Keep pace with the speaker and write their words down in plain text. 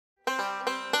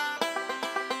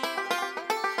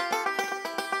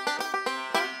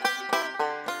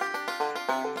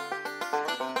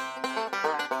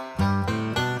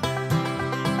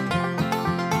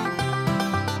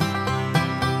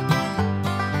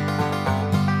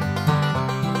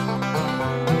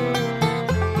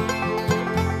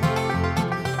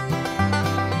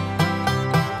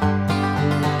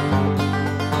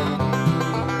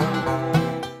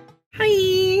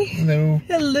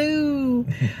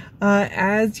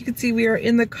As you can see, we are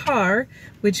in the car,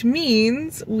 which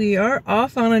means we are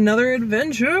off on another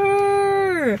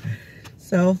adventure.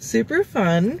 So super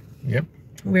fun. Yep.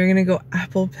 We're gonna go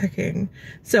apple picking.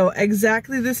 So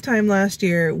exactly this time last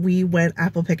year, we went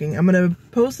apple picking. I'm gonna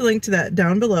post a link to that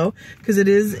down below because it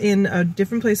is in a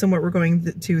different place than what we're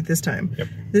going to this time. Yep.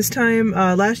 This time,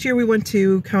 last year we went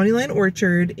to County Line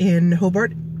Orchard in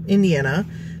Hobart, Indiana.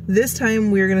 This time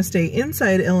we're gonna stay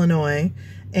inside Illinois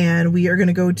and we are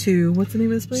gonna go to, what's the name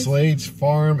of this place? Slade's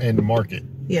Farm and Market.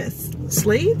 Yes,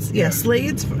 Slade's? Yeah,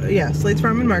 Slade's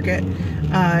Farm and Market.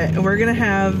 We're gonna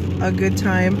have a good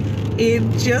time. It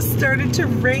just started to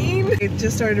rain.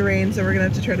 So we're gonna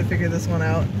have to try to figure this one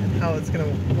out and how it's gonna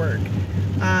work.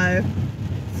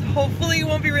 So hopefully it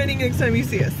won't be raining next time you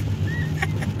see us.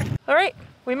 All right,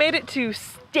 we made it to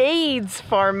Stade's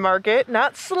Farm Market,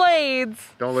 not Slade's.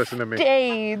 Don't listen to me.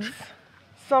 Stade's.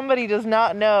 Somebody does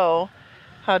not know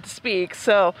how to speak.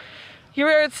 So here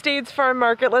we are at Stade's Farm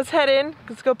Market. Let's head in.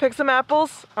 Let's go pick some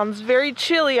apples on this very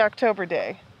chilly October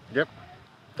day. Yep.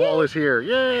 Fall is here.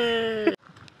 Yay!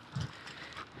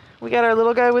 We got our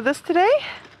little guy with us today,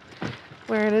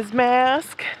 wearing his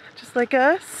mask, just like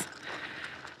us.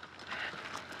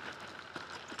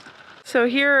 So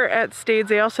here at Stade's,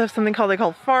 they also have something they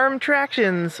call farm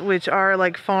attractions, which are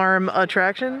like farm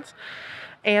attractions.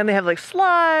 And they have like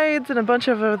slides and a bunch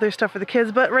of other stuff for the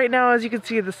kids. But right now, as you can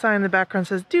see, the sign in the background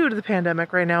says, due to the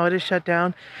pandemic, right now it is shut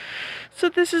down. So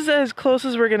this is as close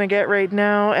as we're gonna get right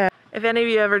now. And if any of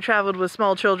you ever traveled with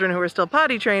small children who are still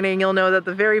potty training, you'll know that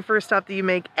the very first stop that you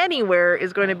make anywhere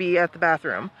is going to be at the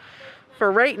bathroom. For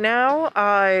right now,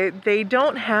 they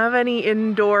don't have any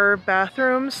indoor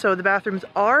bathrooms, so the bathrooms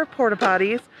are porta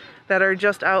potties that are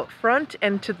just out front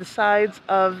and to the sides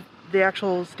of the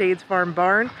actual Stade's Farm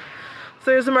barn.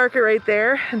 So there's a market right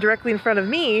there, and directly in front of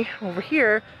me, over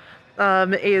here,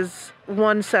 is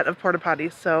one set of porta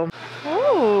potties. So,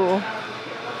 ooh.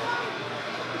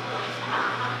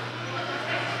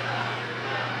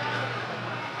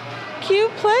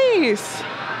 Cute place.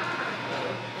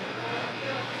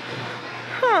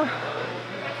 Huh.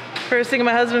 First thing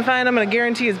my husband finds, I'm gonna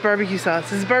guarantee is barbecue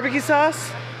sauce. Is it barbecue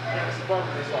sauce? Yeah, it's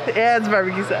barbecue sauce. Yeah, it's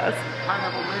barbecue sauce.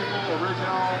 Pineapple maple,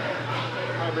 original,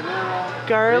 habanero,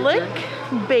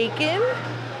 Garlic, bacon,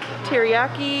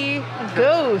 teriyaki,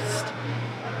 ghost.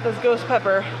 That's ghost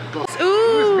pepper.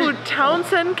 Ooh,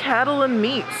 Townsend Cattle and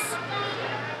Meats.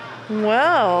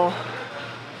 Well,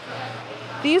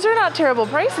 these are not terrible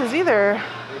prices either.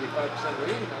 85%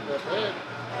 rating, not that bad.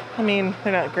 I mean,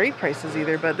 they're not great prices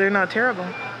either, but they're not terrible.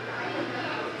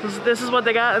 This is what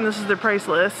they got, and this is their price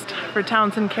list for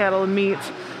Townsend Cattle and Meats,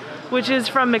 which is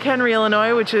from McHenry,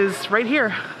 Illinois, which is right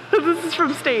here. This is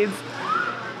from Stade's.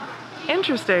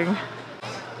 Interesting.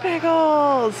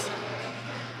 Bagels.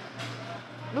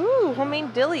 Ooh,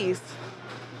 homemade dillies.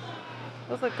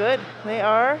 Those look good. They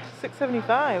are $6.75.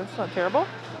 That's not terrible.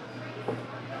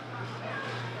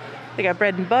 They got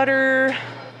bread and butter.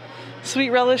 Sweet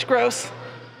relish, gross.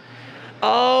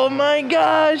 Oh my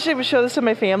gosh, I would show this to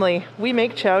my family. We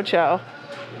make chow chow.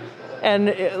 And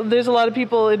there's a lot of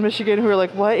people in Michigan who are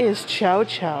like, what is chow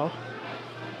chow?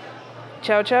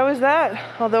 Chow chow is that.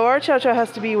 Although our chow chow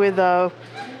has to be with,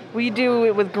 we do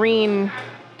it with green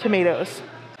tomatoes.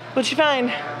 What'd you find?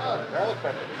 Garlic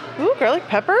pepper. Ooh, garlic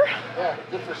pepper? Yeah,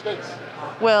 good for steaks.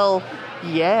 Well,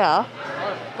 yeah.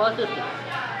 $5.50.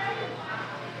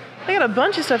 They got a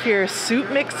bunch of stuff here. Soup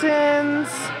mix-ins,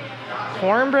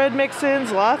 cornbread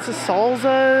mix-ins, lots of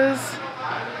salsas,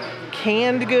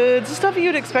 canned goods, the stuff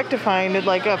you'd expect to find at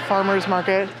like a farmer's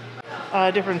market.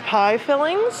 Different pie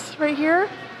fillings right here.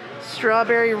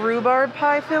 Strawberry rhubarb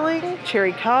pie filling,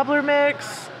 cherry cobbler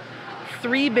mix,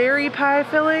 3-berry pie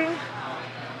filling.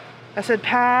 I said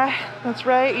pie, that's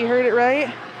right, you heard it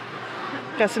right.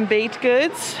 Got some baked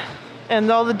goods, and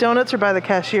all the donuts are by the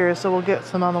cashier, so we'll get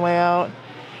some on the way out.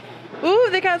 Ooh,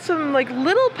 they got some like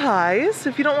little pies.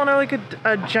 If you don't want like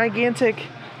a gigantic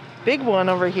big one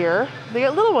over here, they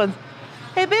got little ones.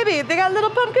 Hey baby, they got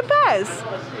little pumpkin pies.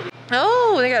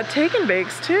 Oh, they got take and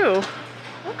bakes too.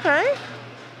 Okay.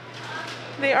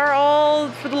 They are all,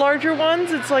 for the larger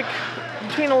ones, it's like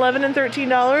between $11 and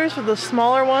 $13. For the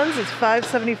smaller ones, it's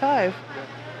 $5.75.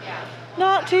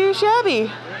 Not too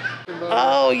shabby.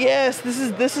 Oh yes, this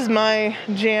is my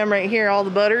jam right here, all the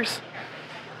butters.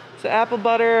 So apple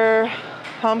butter,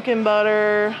 pumpkin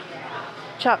butter,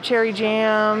 chopped cherry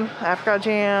jam, apricot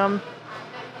jam,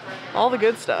 all the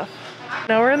good stuff.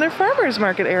 Now we're in their farmer's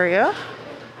market area.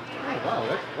 Oh wow,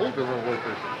 that's all good little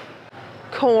workers.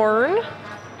 Corn.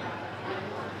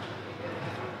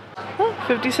 Oh,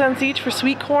 50 cents each for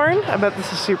sweet corn. I bet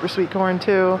this is super sweet corn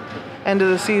too. End of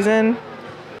the season.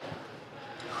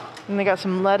 And they got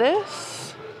some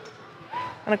lettuce.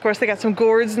 And of course they got some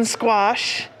gourds and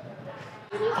squash.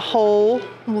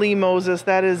 Holy Moses,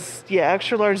 that is, yeah,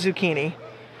 extra large zucchini.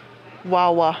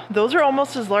 Wow. Those are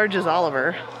almost as large as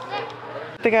Oliver.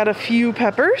 They got a few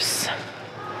peppers.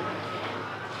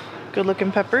 Good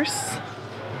looking peppers.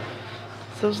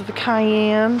 Those are the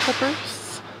cayenne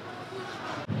peppers.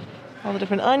 All the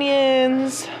different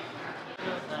onions.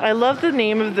 I love the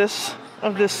name of this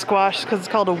squash because it's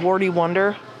called a warty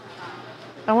wonder.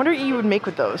 I wonder what you would make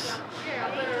with those.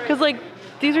 Because like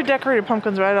these are decorated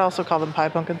pumpkins, but I'd also call them pie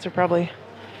pumpkins. They're probably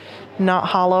not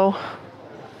hollow.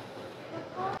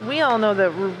 We all know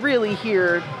that we're really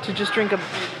here to just drink a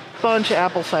bunch of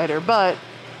apple cider, but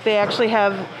they actually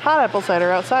have hot apple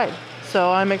cider outside.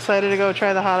 So I'm excited to go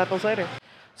try the hot apple cider.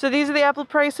 So these are the apple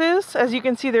prices. As you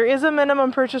can see, there is a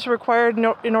minimum purchase required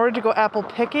in order to go apple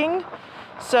picking.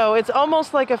 So it's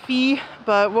almost like a fee,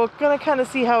 but we're gonna kind of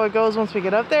see how it goes once we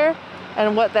get up there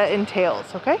and what that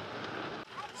entails, okay?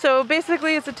 So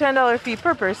basically it's a $10 fee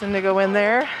per person to go in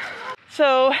there.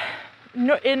 So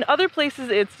in other places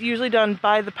it's usually done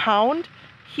by the pound.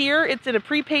 Here it's in a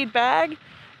prepaid bag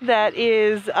that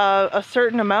is a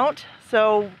certain amount.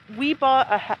 So we bought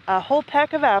a whole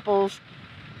pack of apples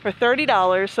for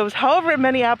 $30. So it's however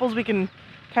many apples we can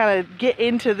kind of get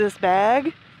into this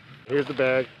bag. Here's the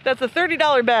bag. That's a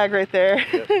 $30 bag right there.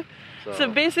 Yep. So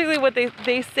basically what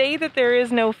they say that there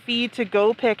is no fee to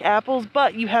go pick apples,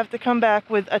 but you have to come back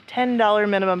with a $10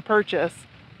 minimum purchase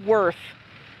worth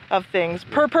of things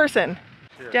per person.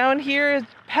 Sure. Down here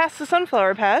past the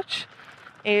sunflower patch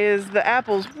is the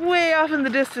apples way off in the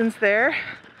distance there.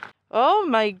 Oh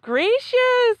my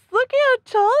gracious, look how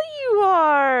tall you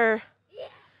are.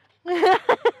 Yeah.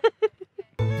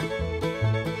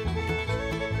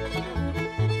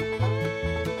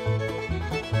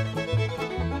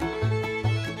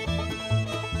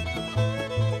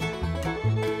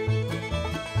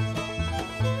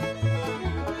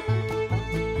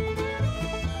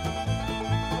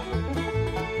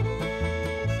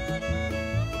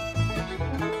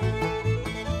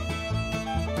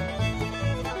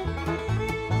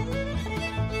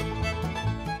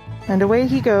 And away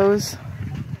he goes.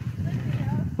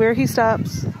 Where he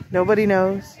stops, nobody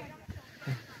knows.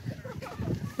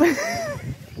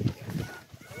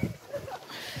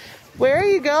 Where are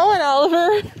you going,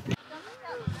 Oliver?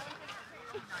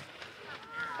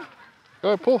 Go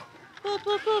ahead, pull.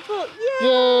 Pull.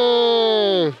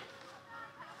 Yay!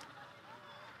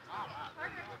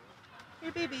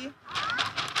 Here, baby.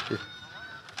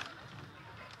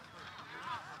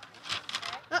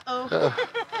 Uh-oh.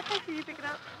 Can you pick it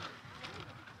up?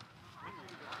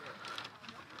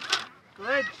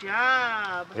 Good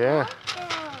job. Yeah.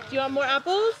 Do you want more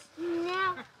apples?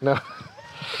 No.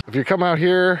 If you come out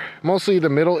here, mostly the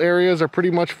middle areas are pretty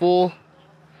much full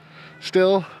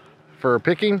still for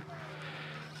picking.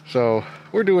 So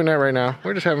we're doing that right now.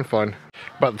 We're just having fun.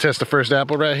 About to test the first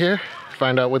apple right here.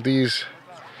 Find out what these.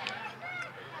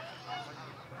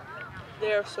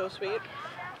 They are so sweet.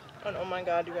 And oh my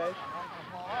god, you guys.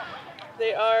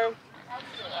 They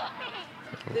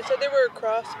said they were a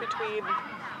cross between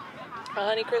a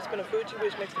Honeycrisp and a Fuji,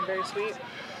 which makes them very sweet.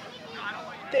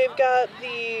 They've got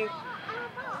the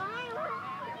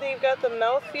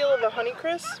mouthfeel of a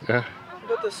Honeycrisp, Yeah.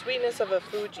 but the sweetness of a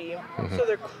Fuji. So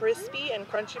they're crispy and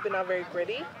crunchy, but not very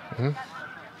gritty. And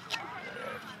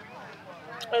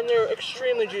they're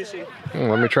extremely juicy.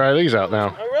 Let me try these out now.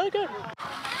 They're really good.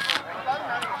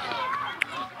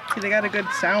 See, they got a good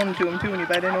sound to them too when you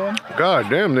bite into them. God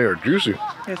damn, they are juicy.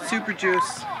 It's super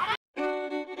juice.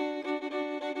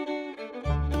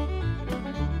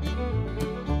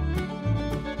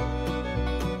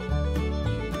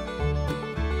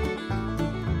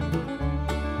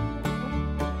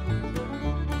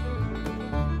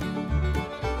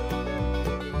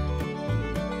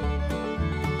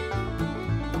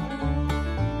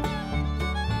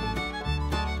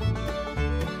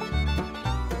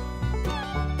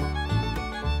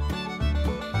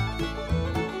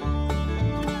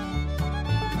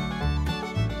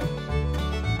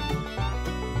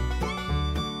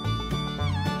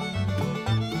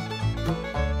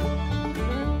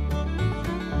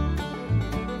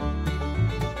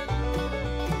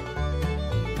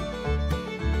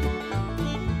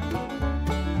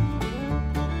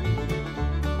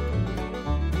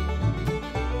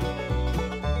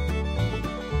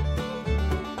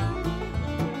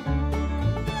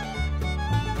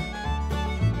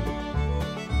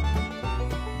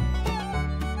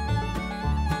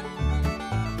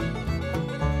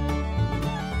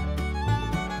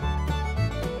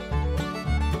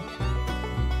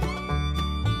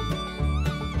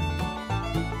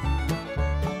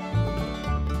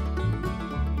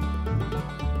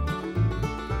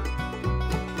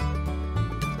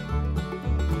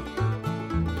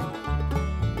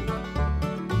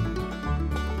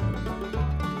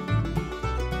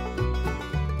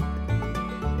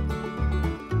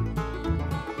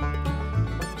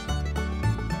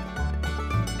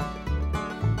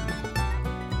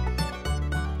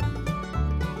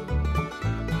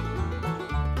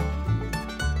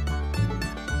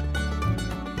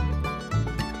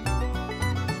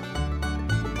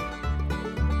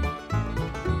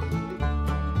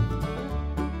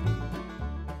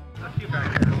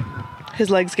 His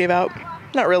legs gave out.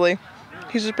 Not really.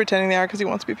 He's just pretending they are because he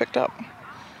wants to be picked up.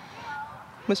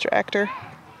 Mr. Actor.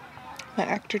 My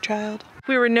actor child.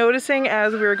 We were noticing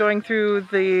as we were going through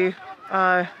the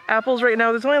apples right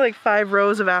now, there's only like 5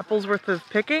 rows of apples worth of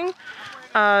picking.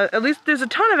 At least there's a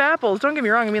ton of apples, don't get me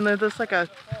wrong. I mean, there's like a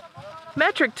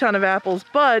metric ton of apples,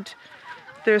 but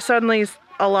there's suddenly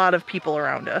a lot of people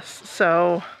around us.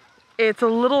 So it's a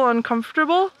little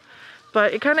uncomfortable,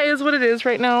 but it kind of is what it is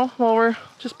right now while we're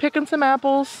just picking some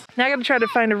apples. Now I gotta try to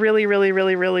find a really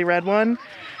red one.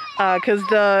 Because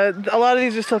a lot of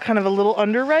these are still kind of a little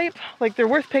underripe. Like they're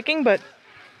worth picking, but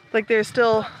like there's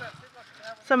still,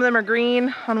 some of them are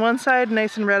green on one side,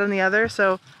 nice and red on the other.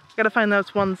 So I gotta find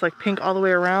those ones like pink all the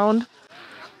way around.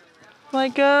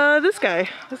 Like this guy.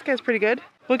 This guy's pretty good.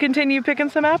 We'll continue picking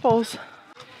some apples.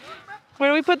 Where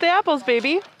do we put the apples,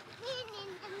 baby?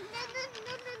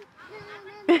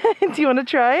 Do you want to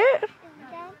try it?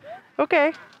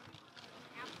 Okay.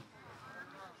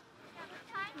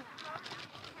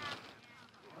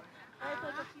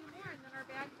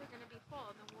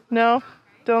 No?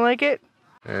 Don't like it?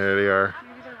 There they are.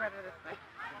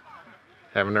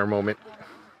 Having their moment.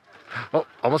 Oh,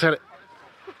 almost had it.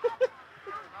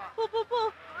 Pull, pull,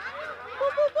 pull.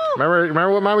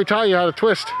 Remember what mommy taught you how to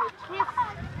twist? Twist.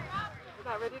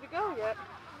 Not ready to go yet.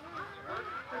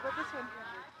 What about this one?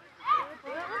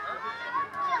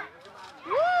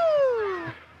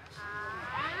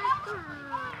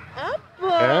 Woo!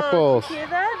 Apples. Hear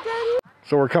that, Daddy?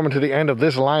 So we're coming to the end of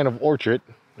this line of orchard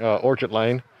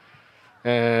lane.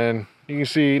 And you can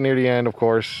see near the end, of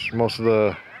course, most of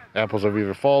the apples have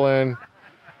either fallen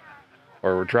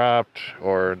or were dropped,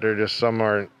 or they're just, some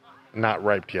are not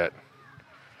ripe yet.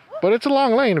 But it's a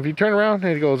long lane. If you turn around,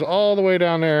 it goes all the way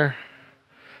down there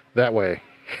that way.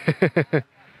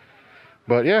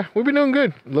 But yeah, we've been doing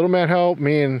good. Little man helped,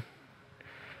 me and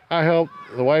I helped,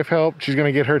 the wife helped. She's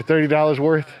gonna get her $30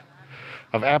 worth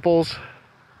of apples.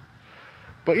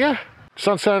 But yeah,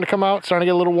 sun's starting to come out, starting to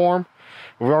get a little warm.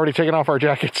 We've already taken off our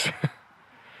jackets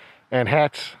and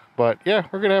hats, but yeah,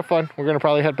 we're gonna have fun. We're gonna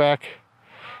probably head back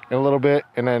in a little bit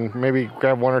and then maybe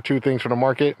grab 1 or 2 things from the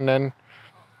market and then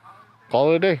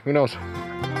call it a day. Who knows?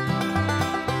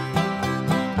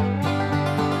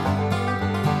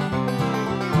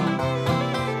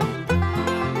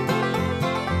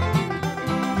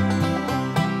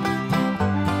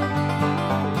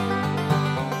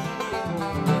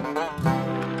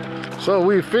 So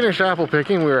we finished apple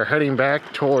picking. We were heading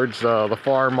back towards the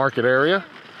farm market area.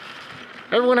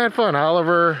 Everyone had fun.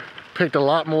 Oliver picked a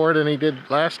lot more than he did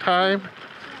last time.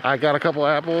 I got a couple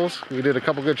apples. We did a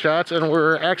couple good shots, and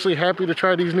we're actually happy to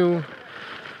try these new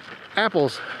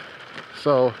apples.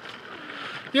 So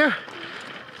yeah,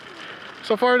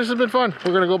 so far this has been fun.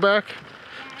 We're gonna go back,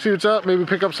 see what's up, maybe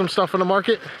pick up some stuff in the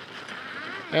market,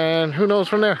 and who knows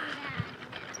from there.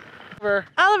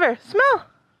 Oliver, smell.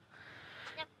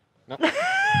 No.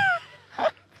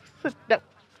 No.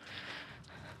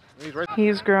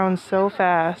 He's grown so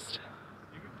fast.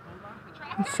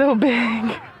 And so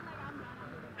big.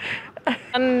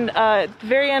 And at the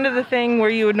very end of the thing where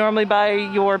you would normally buy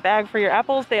your bag for your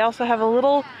apples, they also have a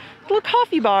little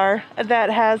coffee bar that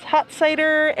has hot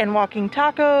cider and walking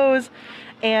tacos,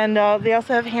 and they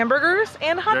also have hamburgers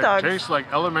and hot dogs. Tastes like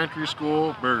elementary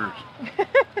school burgers.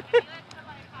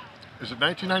 Is it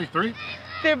 1993?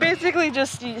 They're basically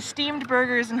just steamed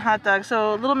burgers and hot dogs.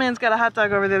 So little man's got a hot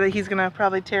dog over there that he's gonna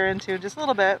probably tear into just a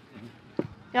little bit.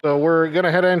 Yep. So we're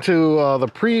gonna head into the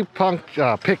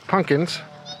pre-picked pumpkins,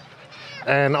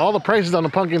 and all the prices on the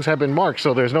pumpkins have been marked,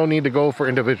 so there's no need to go for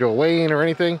individual weighing or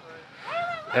anything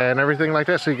and everything like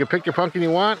that. So you can pick your pumpkin you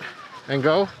want and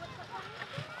go,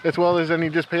 as well as then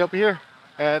you just pay up here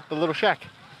at the little shack.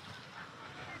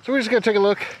 So we're just gonna take a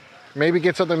look, maybe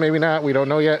get something, maybe not, we don't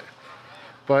know yet.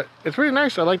 But it's really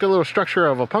nice. I like the little structure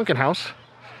of a pumpkin house.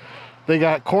 They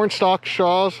got cornstalk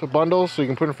straws, bundles, so you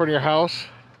can put in front of your house.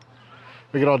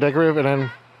 Make it all decorative, and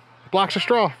then blocks of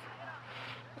straw.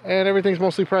 And everything's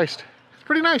mostly priced. It's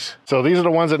pretty nice. So these are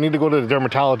the ones that need to go to the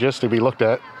dermatologist to be looked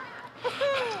at.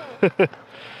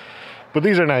 But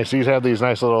these are nice. These have these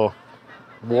nice little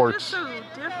warts. They're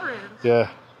just so different. Yeah.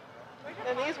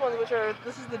 And these ones, which are,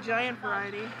 this is the giant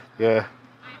variety. Yeah.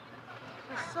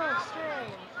 They're so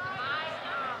strange.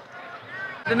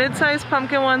 The mid-sized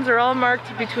pumpkin ones are all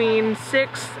marked between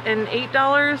 $6 and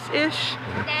 $8-ish.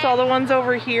 So all the ones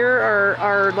over here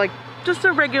are like just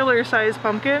a regular size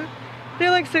pumpkin.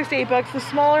 They're like $6 to $8. The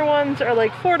smaller ones are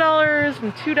like $4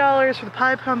 and $2 for the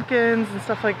pie pumpkins and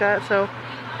stuff like that. So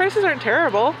prices aren't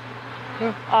terrible.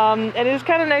 Yeah. And it is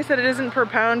kind of nice that it isn't per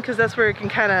pound, because that's where it can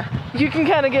you can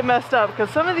kind of get messed up, because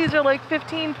some of these are like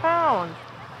 15 pounds.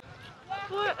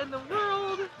 Look. What in the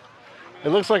world? It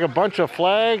looks like a bunch of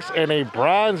flags and a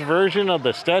bronze version of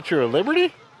the Statue of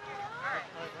Liberty.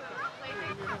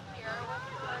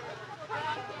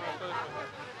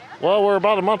 Well, we're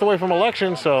about a month away from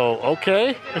election, so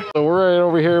okay. So we're right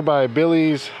over here by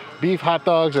Billy's Beef Hot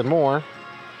Dogs and More.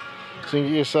 So you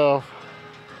can get yourself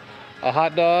a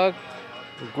hot dog,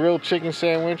 a grilled chicken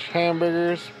sandwich,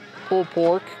 hamburgers, pulled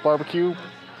pork, barbecue,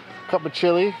 cup of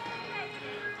chili,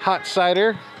 hot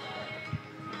cider,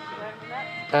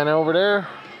 and over there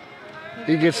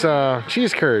he gets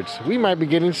cheese curds. We might be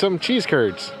getting some cheese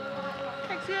curds.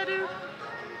 Thanks, yeah, dude.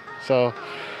 So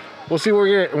we'll see what we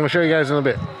get, and we'll show you guys in a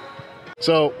bit.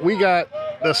 So we got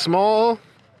the small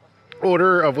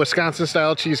order of Wisconsin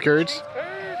style cheese curds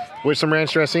with some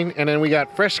ranch dressing, and then we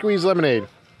got fresh squeezed lemonade.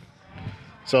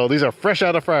 So these are fresh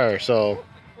out of fryer. So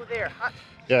They're hot.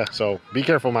 yeah, so be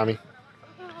careful, mommy.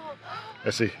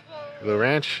 Let's see, the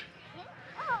ranch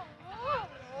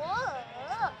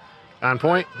on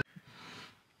point.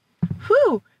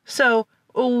 Whew. So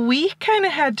we kind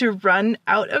of had to run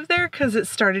out of there because it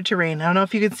started to rain. I don't know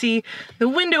if you can see the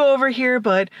window over here,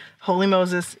 but holy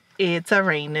Moses, it's a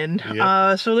raining.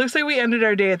 Yep. So it looks like we ended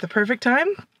our day at the perfect time.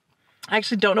 I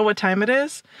actually don't know what time it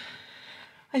is.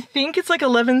 I think it's like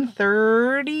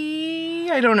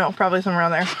 11:30. I don't know, probably somewhere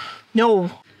around there.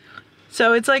 No.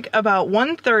 So it's like about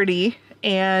 1:30,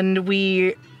 and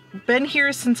we've been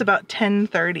here since about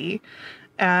 10:30.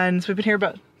 And so we've been here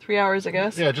about 3 hours, I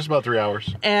guess. Yeah, just about 3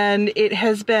 hours. And it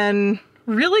has been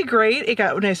really great. It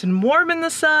got nice and warm in the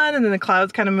sun, and then the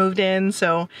clouds kind of moved in,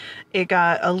 so it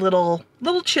got a little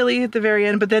chilly at the very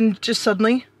end, but then just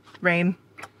suddenly rain.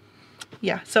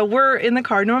 Yeah, so we're in the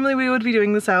car. Normally we would be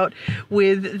doing this out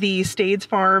with the Stade's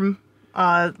Farm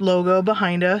logo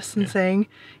behind us and saying,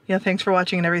 you know, thanks for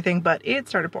watching and everything, but it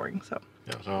started pouring, so,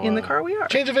 Yeah, so in the car we are.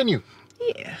 Change of venue.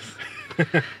 Yes.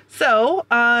 So,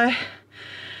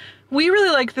 we really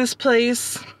like this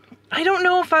place. I don't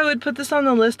know if I would put this on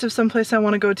the list of someplace I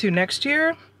want to go to next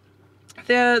year.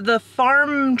 The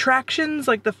farm attractions,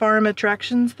 like the farm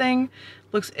attractions thing,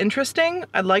 looks interesting.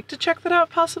 I'd like to check that out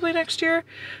possibly next year.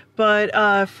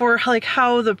 But for like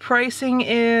how the pricing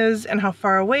is and how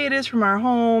far away it is from our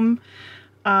home,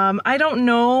 I don't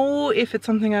know if it's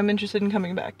something I'm interested in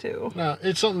coming back to. No,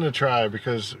 it's something to try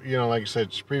because, you know, like I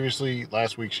said previously,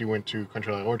 last week she went to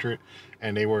Country Line Orchard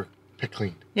and they were picked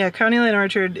clean. Yeah, County Line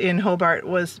Orchard in Hobart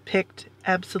was picked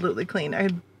absolutely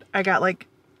clean. I got like,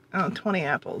 I don't know, 20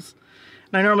 apples.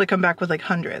 And I normally come back with like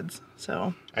hundreds,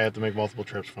 so. I had to make multiple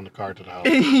trips from the car to the house.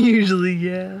 Usually,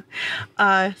 yeah.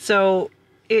 So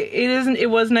it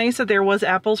was nice that there was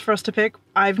apples for us to pick.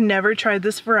 I've never tried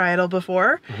this varietal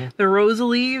before. The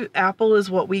Rosalie apple is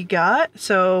what we got,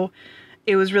 so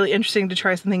it was really interesting to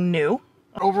try something new.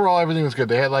 Overall, everything was good.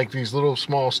 They had like these little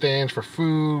small stands for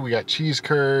food. We got cheese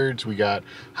curds. We got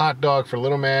hot dog for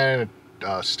little man,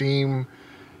 steam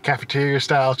cafeteria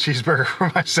style cheeseburger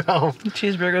for myself. The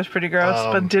cheeseburger was pretty gross,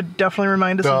 but did definitely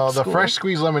remind us of the school. fresh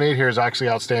squeezed lemonade here is actually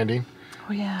outstanding.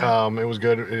 Oh yeah. It was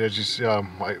good. It was just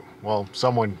well,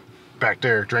 someone back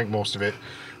there drank most of it.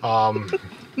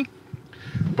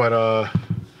 But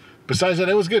besides that,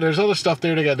 it was good. There's other stuff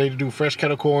there. They do fresh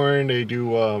kettle corn. They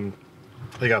do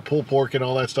they got pulled pork and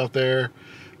all that stuff there.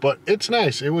 But it's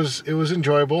nice. It was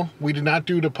enjoyable. We did not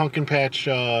do the pumpkin patch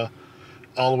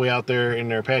all the way out there in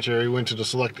their patch area. We went to the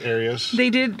select areas. They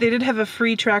did have a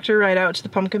free tractor ride out to the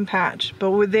pumpkin patch,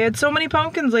 but they had so many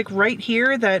pumpkins like right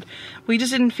here that we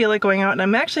just didn't feel like going out, and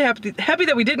I'm actually happy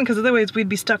that we didn't, because otherwise we'd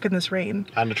be stuck in this rain.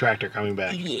 On the tractor coming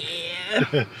back.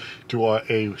 Yeah. To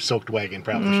a soaked wagon,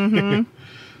 probably.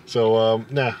 So,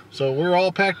 so we're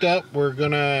all packed up. We're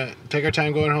gonna take our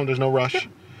time going home. There's no rush.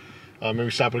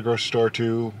 Maybe stop at a grocery store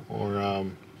too, or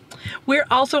we're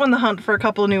also on the hunt for a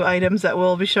couple new items that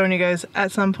we'll be showing you guys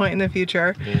at some point in the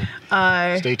future.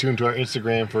 Yeah. Stay tuned to our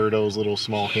Instagram for those little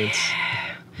small hints.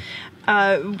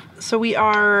 So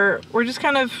we're just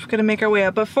kind of gonna make our way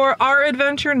up. But for our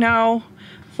adventure now,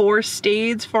 for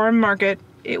Stade's Farm Market,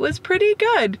 it was pretty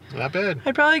good. Not bad.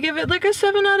 I'd probably give it like a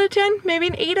 7 out of 10, maybe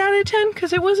an 8 out of 10,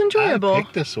 because it was enjoyable. I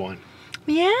picked this one.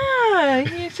 Yeah,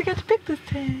 you actually got to pick this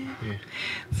time. Yeah.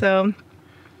 So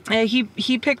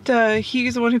he picked,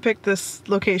 he's the one who picked this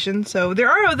location. So there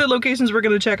are other locations we're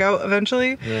going to check out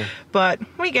eventually, but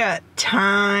we got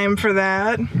time for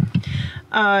that.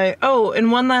 Oh,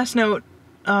 and one last note.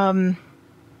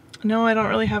 No, I don't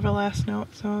really have a last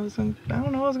note, so I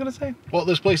don't know what I was gonna say. Well,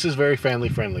 this place is very family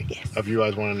friendly. Yes. If you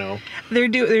guys want to know,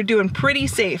 they're doing pretty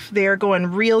safe. They are going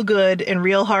real good and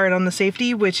real hard on the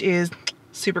safety, which is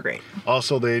super great.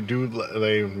 Also, they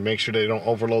make sure they don't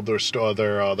overload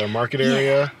their market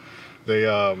area. They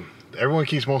everyone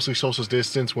keeps mostly social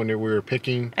distance when we were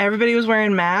picking. Everybody was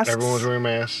wearing masks. Everyone was wearing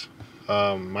masks.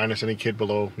 Minus any kid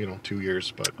below, 2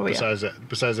 years. But besides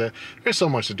that, there's so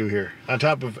much to do here. On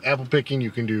top of apple picking,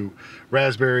 you can do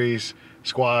raspberries,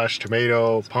 squash,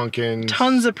 tomato, pumpkins,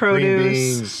 tons of produce, green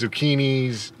beans,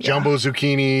 zucchinis, jumbo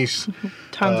zucchinis,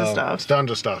 tons of stuff.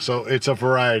 Tons of stuff. So it's a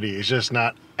variety. It's just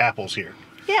not apples here.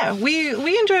 Yeah,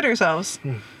 we enjoyed ourselves.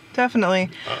 Definitely.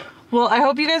 Well, I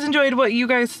hope you guys enjoyed what you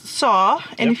guys saw,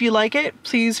 and if you like it,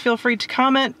 please feel free to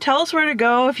comment. Tell us where to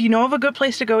go. If you know of a good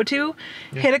place to go to,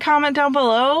 hit a comment down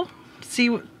below.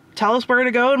 Tell us where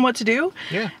to go and what to do,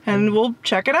 and we'll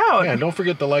check it out. Yeah, don't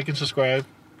forget to like and subscribe.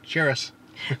 Share us.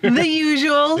 The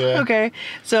usual. Okay,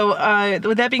 so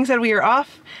with that being said, we are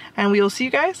off, and we will see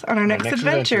you guys on our next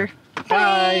adventure.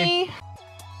 Bye.